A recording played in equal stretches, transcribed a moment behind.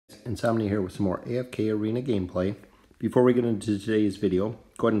Insomnia here with some more AFK Arena gameplay. Before we get into today's video,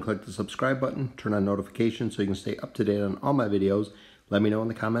 go ahead and click the subscribe button, turn on notifications so you can stay up to date on all my videos. Let me know in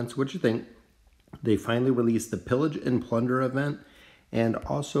the comments what you think. They finally released the Pillage and Plunder event and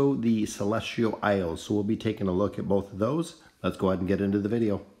also the Celestial Isles, so we'll be taking a look at both of those. Let's go ahead and get into the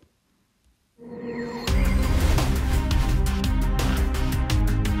video.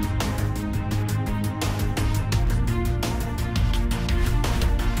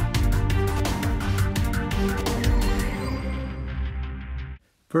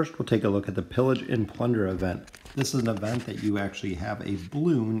 First, we'll take a look at the Pillage and Plunder event. This is an event that you actually have a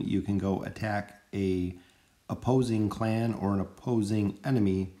balloon. You can go attack a opposing clan or an opposing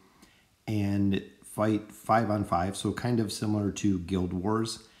enemy and fight 5-on-5, so kind of similar to Guild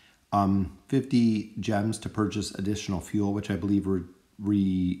Wars. 50 gems to purchase additional fuel, which I believe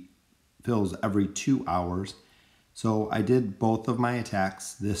refills every 2 hours. So I did both of my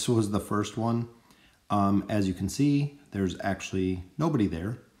attacks. This was the first one. As you can see, there's actually nobody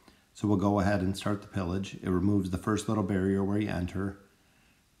there. So we'll go ahead and start the pillage. It removes the first little barrier where you enter.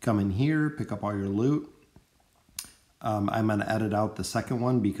 Come in here, pick up all your loot. I'm going to edit out the second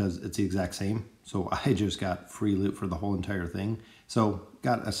one because it's the exact same. So I just got free loot for the whole entire thing. So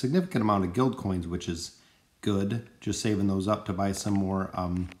got a significant amount of guild coins, which is good. Just saving those up to buy some more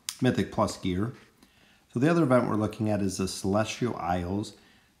Mythic Plus gear. So the other event we're looking at is the Celestial Isles.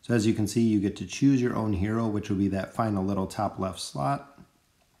 So as you can see, you get to choose your own hero, which will be that final little top left slot.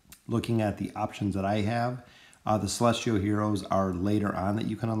 Looking at the options that I have, the Celestial heroes are later on that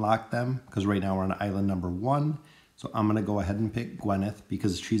you can unlock them, because right now we're on island number 1. So I'm going to go ahead and pick Gwyneth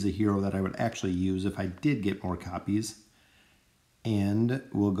because she's a hero that I would actually use if I did get more copies. And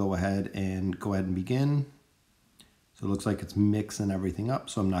we'll go ahead and begin. So it looks like it's mixing everything up,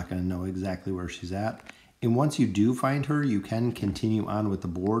 so I'm not going to know exactly where she's at. And once you do find her, you can continue on with the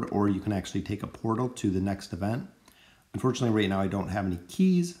board, or you can actually take a portal to the next event. Unfortunately, right now I don't have any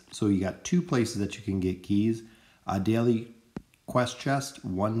keys, so you got 2 places that you can get keys. A daily quest chest,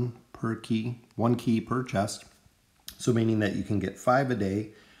 1 key per chest. So meaning that you can get 5 a day.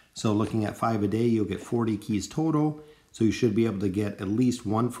 So looking at 5 a day, you'll get 40 keys total. So you should be able to get at least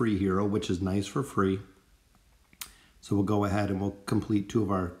 1 free hero, which is nice for free. So we'll go ahead and we'll complete 2 of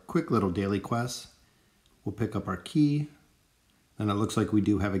our quick little daily quests. We'll pick up our key, and it looks like we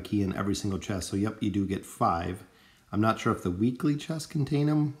do have a key in every single chest. So yep, you do get 5. I'm not sure if the weekly chests contain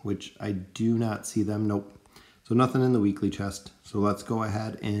them, which I do not see them. Nope. So nothing in the weekly chest. So let's go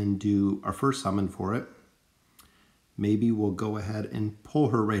ahead and do our first summon for it. Maybe we'll go ahead and pull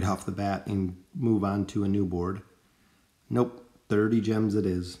her right off the bat and move on to a new board. Nope, 30 gems it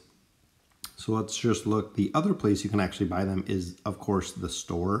is. So let's just look. The other place you can actually buy them is, of course, the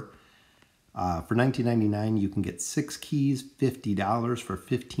store. For $19.99, you can get 6 keys, $50 for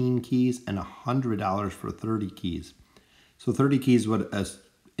 15 keys, and $100 for 30 keys. So 30 keys would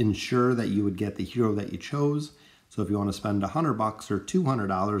ensure that you would get the hero that you chose. So if you want to spend $100 or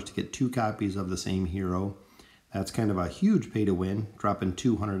 $200 to get 2 copies of the same hero, that's kind of a huge pay to win, dropping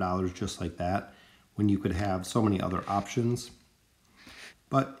 $200 just like that, when you could have so many other options.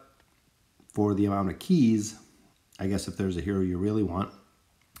 But for the amount of keys, I guess if there's a hero you really want,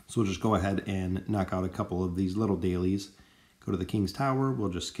 so we'll just go ahead and knock out a couple of these little dailies. Go to the King's Tower. We'll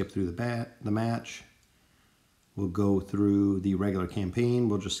just skip through the match. We'll go through the regular campaign.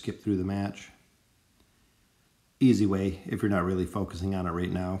 We'll just skip through the match. Easy way if you're not really focusing on it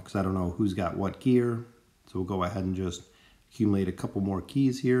right now, because I don't know who's got what gear. So we'll go ahead and just accumulate a couple more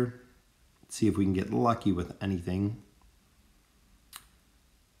keys here. See if we can get lucky with anything.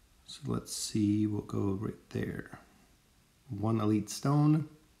 So let's see. We'll go right there. 1 elite stone.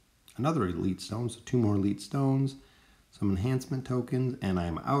 Another elite stone, so 2 more elite stones, some enhancement tokens, and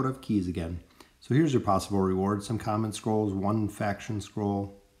I'm out of keys again. So here's your possible rewards: some common scrolls, 1 faction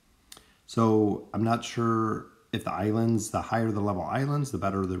scroll. So I'm not sure if the islands, the higher the level islands, the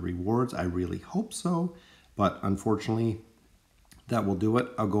better the rewards. I really hope so, but unfortunately that will do it.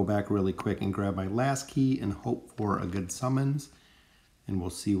 I'll go back really quick and grab my last key and hope for a good summons, and we'll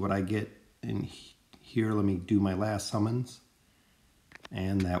see what I get in here. Let me do my last summons.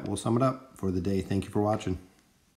 And that will sum it up for the day. Thank you for watching.